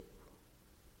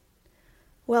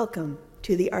Welcome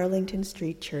to the Arlington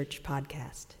Street Church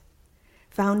podcast.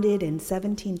 Founded in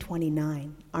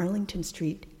 1729, Arlington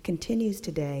Street continues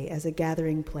today as a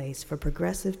gathering place for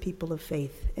progressive people of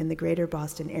faith in the greater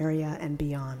Boston area and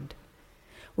beyond.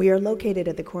 We are located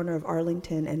at the corner of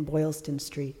Arlington and Boylston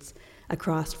Streets,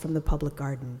 across from the Public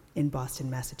Garden in Boston,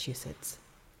 Massachusetts.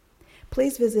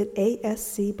 Please visit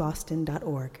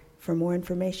ascboston.org for more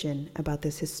information about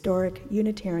this historic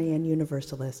Unitarian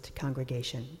Universalist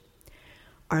congregation.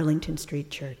 Arlington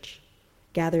Street Church,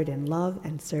 gathered in love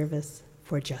and service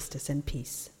for justice and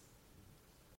peace.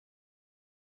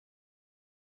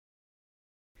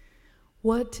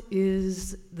 What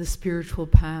is the spiritual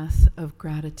path of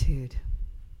gratitude?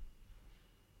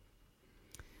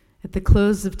 At the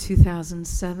close of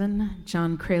 2007,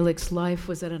 John Kralich's life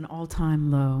was at an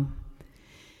all-time low.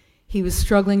 He was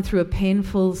struggling through a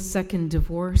painful second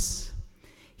divorce.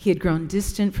 He had grown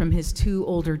distant from his two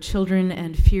older children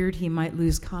and feared he might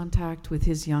lose contact with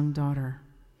his young daughter.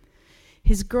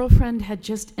 His girlfriend had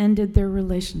just ended their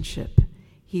relationship.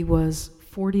 He was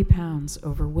 40 pounds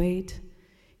overweight.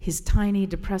 His tiny,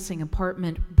 depressing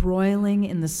apartment, broiling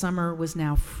in the summer, was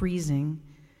now freezing.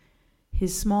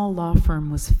 His small law firm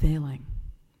was failing,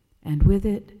 and with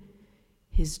it,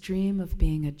 his dream of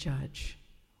being a judge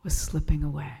was slipping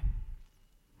away.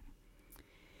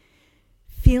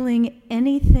 Feeling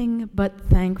anything but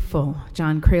thankful,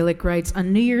 John Kralich writes,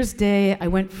 on New Year's Day, I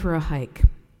went for a hike,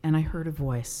 and I heard a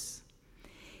voice.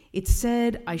 It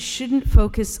said I shouldn't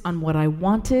focus on what I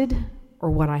wanted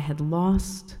or what I had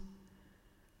lost,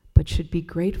 but should be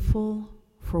grateful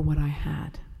for what I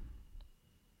had.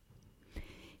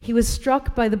 He was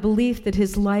struck by the belief that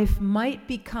his life might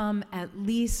become at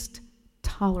least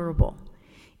tolerable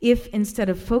if, instead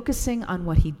of focusing on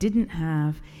what he didn't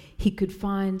have, he could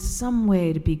find some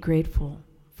way to be grateful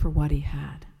for what he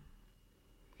had.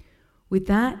 With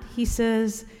that, he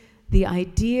says, the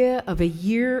idea of a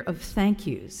year of thank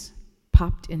yous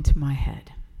popped into my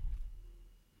head.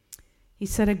 He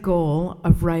set a goal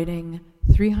of writing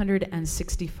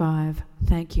 365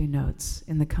 thank you notes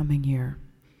in the coming year.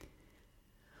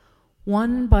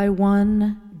 One by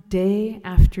one, day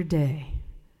after day,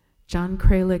 John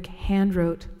Kralich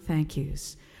handwrote thank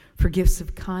yous for gifts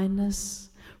of kindness,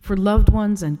 for loved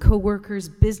ones and coworkers,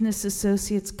 business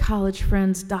associates, college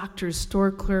friends, doctors,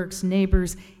 store clerks,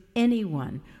 neighbors,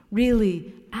 anyone,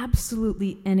 really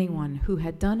absolutely anyone who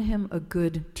had done him a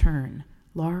good turn,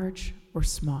 large or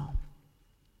small.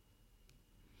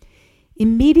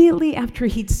 Immediately after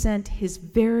he'd sent his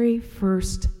very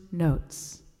first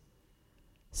notes,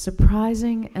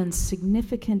 surprising and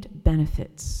significant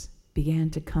benefits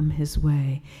began to come his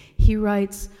way. He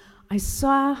writes, I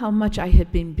saw how much I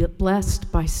had been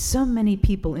blessed by so many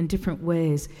people in different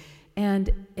ways,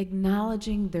 and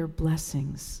acknowledging their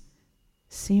blessings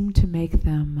seemed to make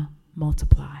them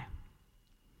multiply.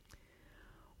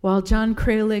 While John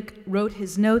Kralich wrote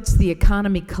his notes, the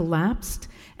economy collapsed,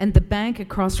 and the bank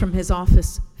across from his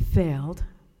office failed.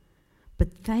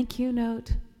 But thank you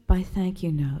note by thank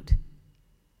you note,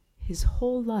 his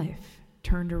whole life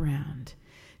turned around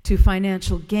to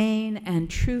financial gain and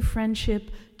true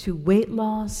friendship, to weight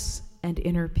loss and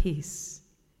inner peace.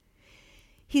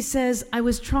 He says, I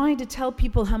was trying to tell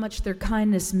people how much their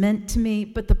kindness meant to me,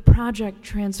 but the project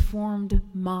transformed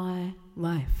my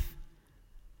life.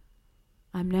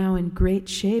 I'm now in great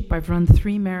shape. I've run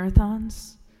 3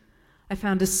 marathons. I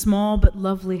found a small but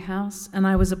lovely house, and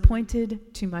I was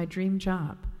appointed to my dream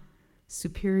job,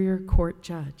 Superior Court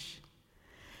Judge.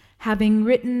 Having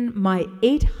written my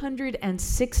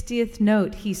 860th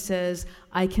note, he says,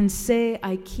 I can say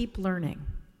I keep learning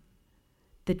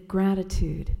that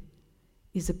gratitude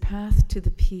is a path to the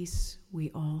peace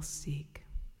we all seek.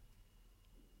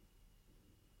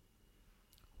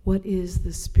 What is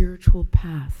the spiritual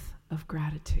path of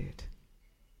gratitude?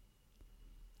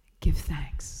 Give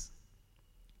thanks.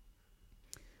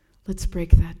 Let's break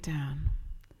that down.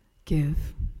 Give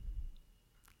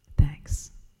thanks.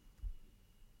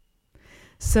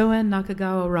 Soen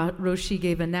Nakagawa Roshi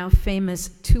gave a now famous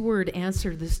 2-word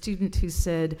answer to the student who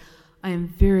said, I am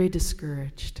very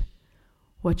discouraged.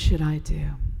 What should I do?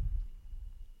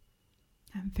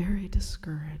 I'm very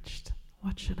discouraged.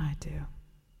 What should I do?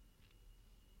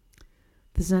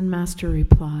 The Zen master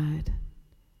replied,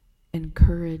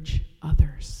 encourage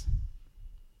others.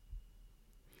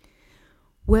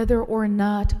 Whether or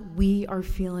not we are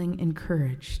feeling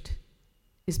encouraged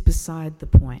is beside the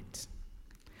point.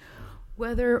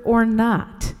 Whether or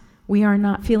not we are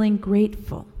not feeling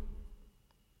grateful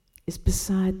is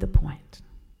beside the point.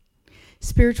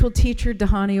 Spiritual teacher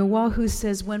Dhani Oahu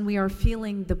says when we are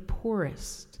feeling the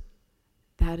poorest,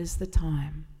 that is the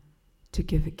time to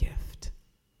give a gift.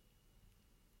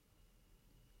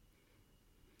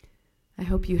 I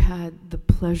hope you had the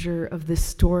pleasure of this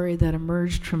story that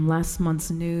emerged from last month's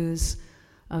news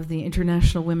of the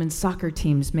international women's soccer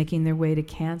teams making their way to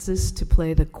Kansas to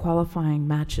play the qualifying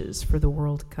matches for the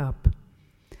World Cup.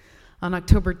 On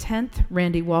October 10th,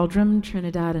 Randy Waldrum,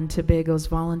 Trinidad and Tobago's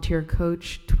volunteer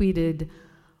coach, tweeted,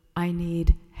 "I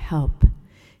need help.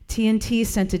 TNT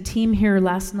sent a team here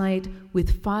last night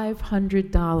with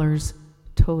 $500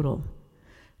 total.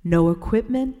 No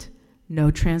equipment, no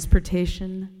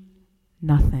transportation,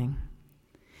 nothing."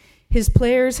 His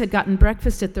players had gotten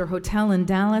breakfast at their hotel in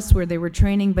Dallas where they were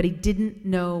training, but he didn't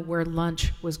know where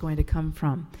lunch was going to come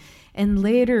from. And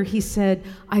later he said,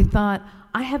 "I thought,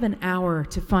 I have an hour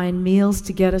to find meals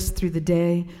to get us through the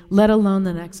day, let alone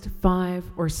the next 5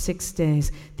 or 6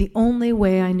 days. The only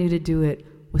way I knew to do it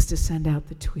was to send out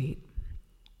the tweet."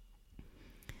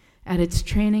 At its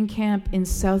training camp in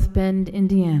South Bend,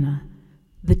 Indiana,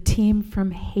 the team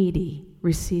from Haiti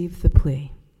received the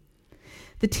plea.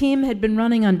 The team had been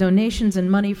running on donations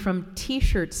and money from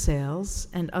T-shirt sales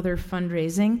and other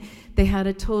fundraising. They had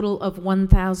a total of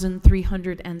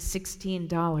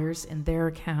 $1,316 in their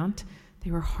account. They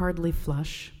were hardly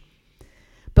flush.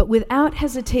 But without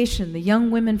hesitation, the young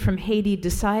women from Haiti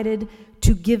decided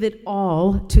to give it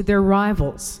all to their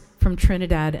rivals from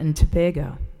Trinidad and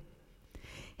Tobago.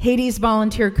 Haiti's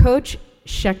volunteer coach,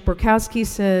 Shek Borkowski,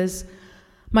 says,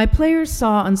 "My players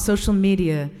saw on social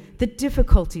media the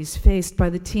difficulties faced by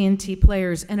the TNT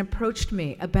players and approached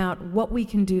me about what we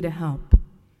can do to help.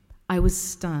 I was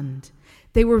stunned.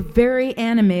 They were very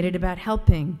animated about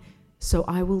helping, so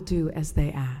I will do as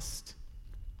they asked."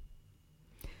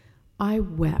 I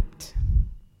wept.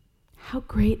 How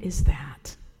great is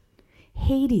that?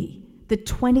 Haiti, the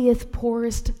 20th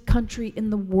poorest country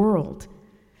in the world,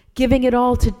 giving it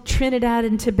all to Trinidad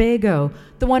and Tobago,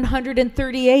 the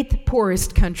 138th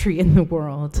poorest country in the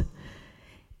world.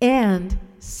 And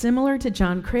similar to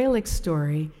John Kralick's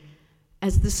story,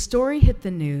 as the story hit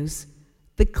the news,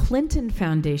 the Clinton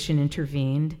Foundation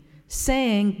intervened,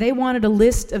 saying they wanted a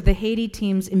list of the Haiti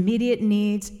team's immediate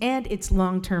needs and its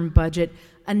long-term budget,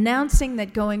 announcing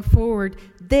that going forward,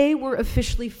 they were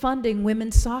officially funding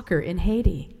women's soccer in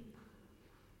Haiti.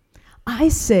 I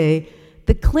say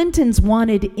the Clintons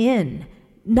wanted in,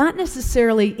 not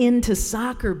necessarily into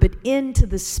soccer, but into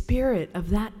the spirit of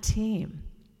that team.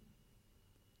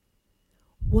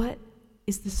 What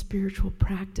is the spiritual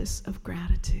practice of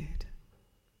gratitude?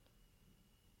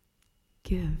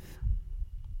 Give.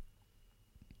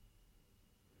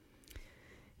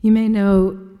 You may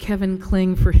know Kevin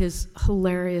Kling for his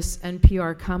hilarious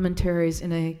NPR commentaries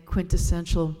in a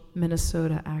quintessential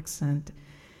Minnesota accent.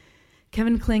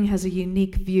 Kevin Kling has a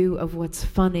unique view of what's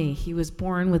funny. He was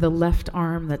born with a left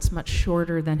arm that's much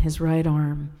shorter than his right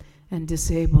arm and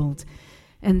disabled.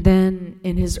 And then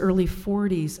in his early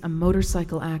 40s, a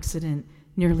motorcycle accident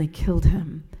nearly killed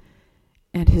him,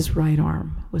 and his right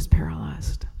arm was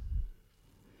paralyzed.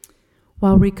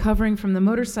 While recovering from the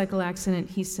motorcycle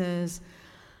accident, he says,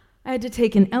 "I had to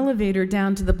take an elevator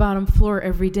down to the bottom floor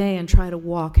every day and try to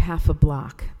walk half a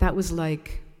block. That was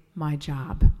like my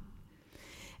job.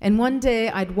 And one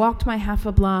day I'd walked my half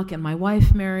a block and my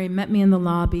wife, Mary, met me in the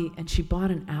lobby and she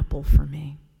bought an apple for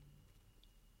me.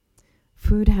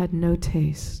 Food had no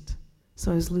taste,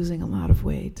 so I was losing a lot of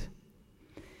weight.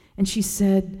 And she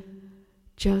said,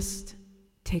 'Just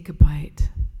take a bite,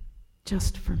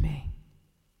 just for me.'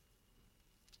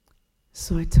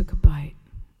 So I took a bite.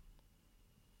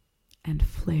 And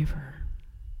flavor.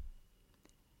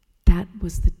 That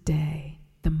was the day,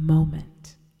 the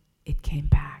moment it came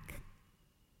back.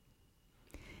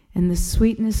 And the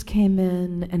sweetness came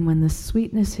in, and when the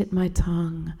sweetness hit my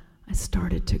tongue, I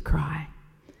started to cry.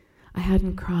 I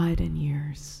hadn't cried in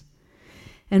years.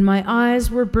 And my eyes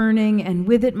were burning, and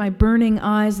with it my burning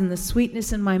eyes and the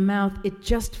sweetness in my mouth, it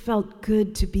just felt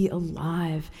good to be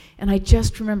alive. And I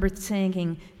just remembered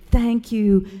saying, thank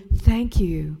you, thank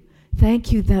you.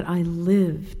 Thank you that I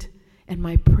lived, and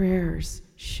my prayers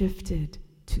shifted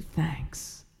to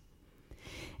thanks.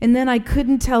 And then I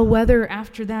couldn't tell whether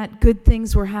after that good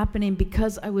things were happening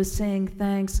because I was saying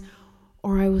thanks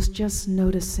or I was just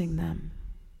noticing them.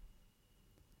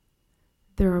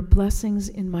 There are blessings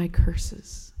in my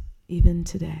curses, even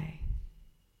today.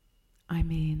 I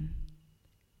mean,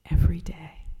 every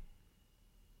day.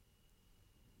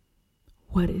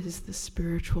 What is the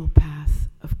spiritual path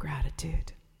of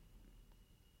gratitude?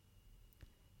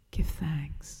 Give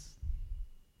thanks.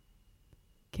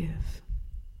 Give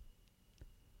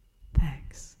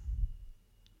thanks.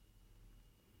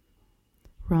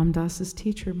 Ram Dass's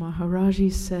teacher,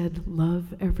 Maharaji, said,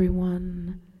 love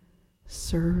everyone,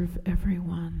 serve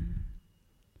everyone,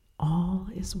 all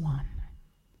is one.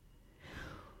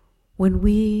 When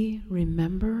we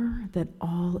remember that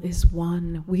all is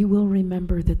one, we will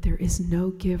remember that there is no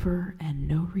giver and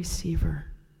no receiver,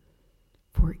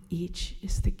 for each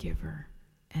is the giver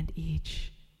and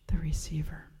each the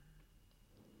receiver.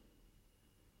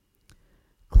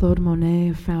 Claude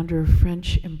Monet, founder of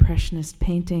French Impressionist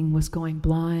painting, was going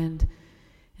blind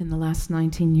in the last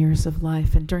 19 years of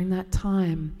life, and during that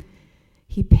time,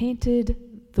 he painted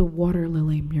the water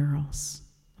lily murals,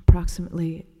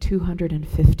 approximately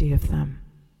 250 of them.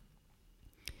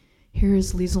 Here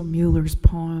is Liesl Mueller's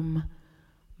poem,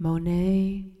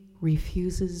 Monet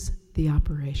Refuses the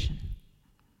Operation.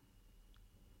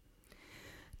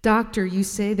 Doctor, you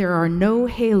say there are no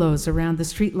halos around the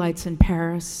streetlights in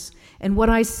Paris, and what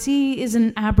I see is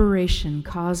an aberration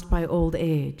caused by old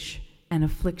age and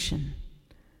affliction.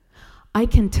 I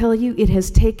can tell you it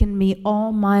has taken me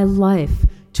all my life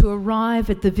to arrive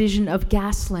at the vision of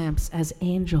gas lamps as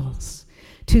angels,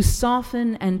 to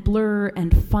soften and blur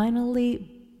and finally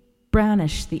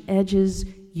branish the edges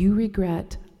you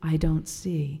regret I don't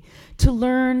see, to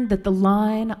learn that the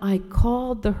line I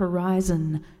called the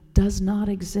horizon does not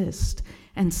exist,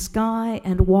 and sky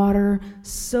and water,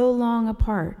 so long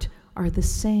apart, are the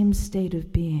same state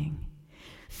of being.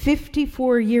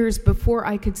 54 years before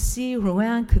I could see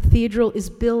Rouen Cathedral is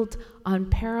built on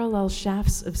parallel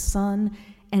shafts of sun,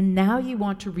 and now you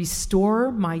want to restore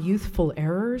my youthful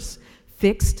errors,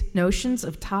 fixed notions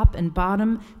of top and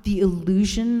bottom, the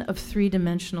illusion of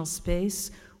three-dimensional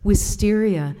space,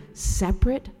 wisteria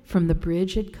separate from the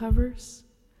bridge it covers?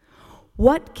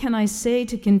 What can I say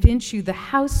to convince you the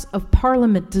House of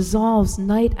Parliament dissolves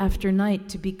night after night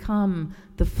to become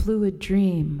the fluid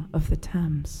dream of the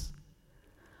Thames?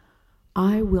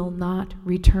 I will not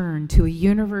return to a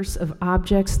universe of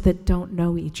objects that don't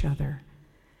know each other,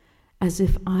 as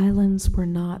if islands were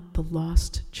not the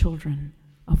lost children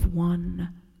of one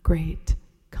great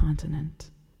continent.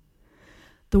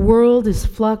 The world is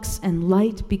flux, and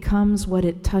light becomes what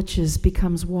it touches,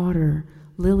 becomes water,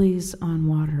 lilies on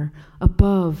water,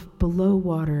 above, below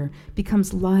water,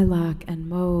 becomes lilac and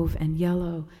mauve and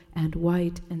yellow and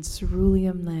white and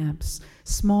cerulean lamps,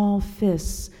 small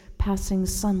fists passing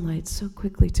sunlight so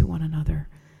quickly to one another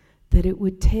that it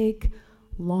would take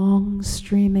long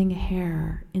streaming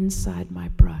hair inside my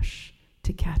brush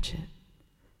to catch it.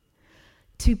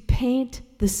 To paint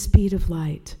the speed of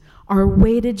light, our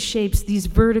weighted shapes, these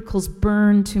verticals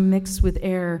burn to mix with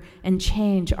air and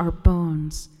change our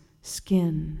bones,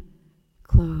 skin,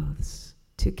 clothes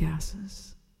to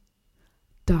gases.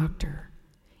 Doctor,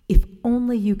 if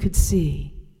only you could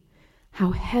see how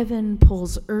heaven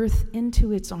pulls earth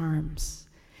into its arms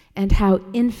and how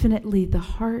infinitely the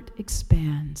heart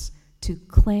expands to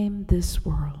claim this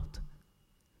world.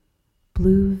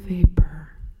 Blue vapor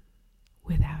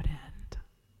without end.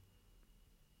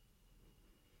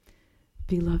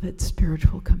 Beloved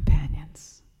spiritual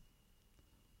companions,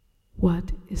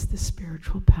 what is the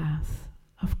spiritual path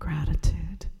of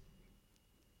gratitude?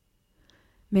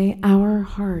 May our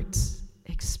hearts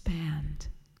expand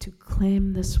to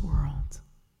claim this world.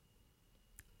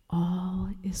 All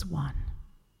is one.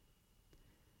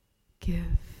 Give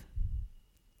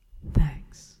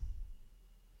thanks.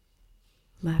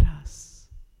 Let us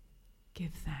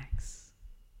give thanks.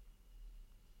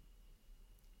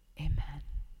 Amen.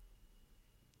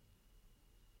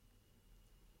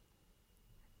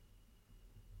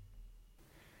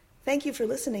 Thank you for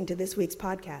listening to this week's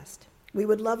podcast. We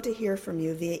would love to hear from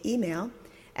you via email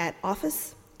at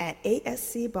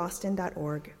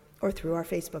office@ascboston.org or through our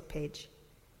Facebook page.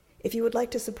 If you would like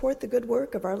to support the good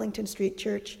work of Arlington Street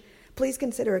Church, please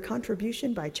consider a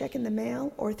contribution by check in the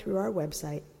mail or through our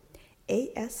website,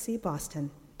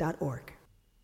 ascboston.org.